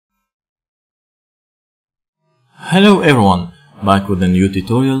Hello everyone, back with a new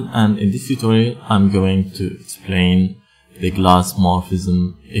tutorial, and in this tutorial I'm going to explain the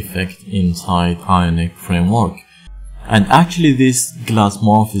Glassmorphism effect inside Ionic framework. And actually this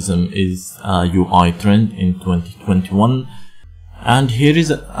Glassmorphism is a UI trend in 2021, and here is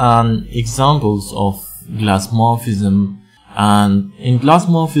an examples of Glassmorphism. And in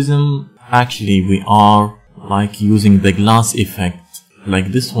Glassmorphism actually we are like using the glass effect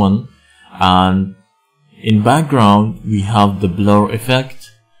like this one, and in background we have the blur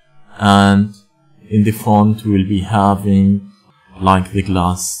effect, and in the front we'll be having like the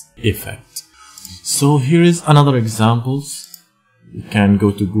glass effect. So here is another examples. You can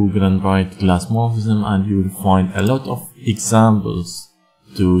go to Google and write Glassmorphism and you will find a lot of examples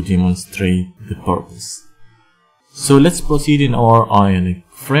to demonstrate the purpose. So let's proceed in our Ionic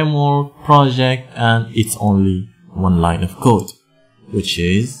framework project, and it's only one line of code, which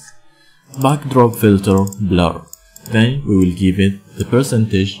is backdrop filter blur. Then we will give it the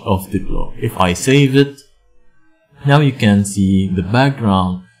percentage of the blur. If I save it, now you can see the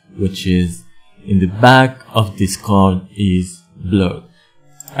background which is in the back of this card is blurred.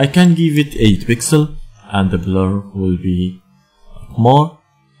 I can give it 8 pixel and the blur will be more,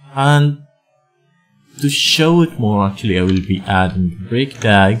 and to show it more actually I will be adding break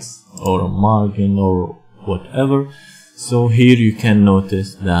tags or a margin or whatever. So here you can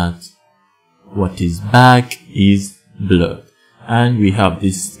notice that what is back is blurred, and we have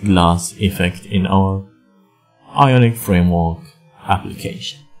this glass effect in our Ionic framework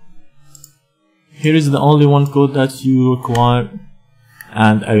application. Here is the only one code that you require,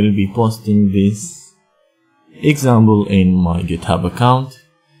 and I will be posting this example in my GitHub account.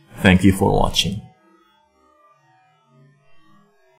 Thank you for watching.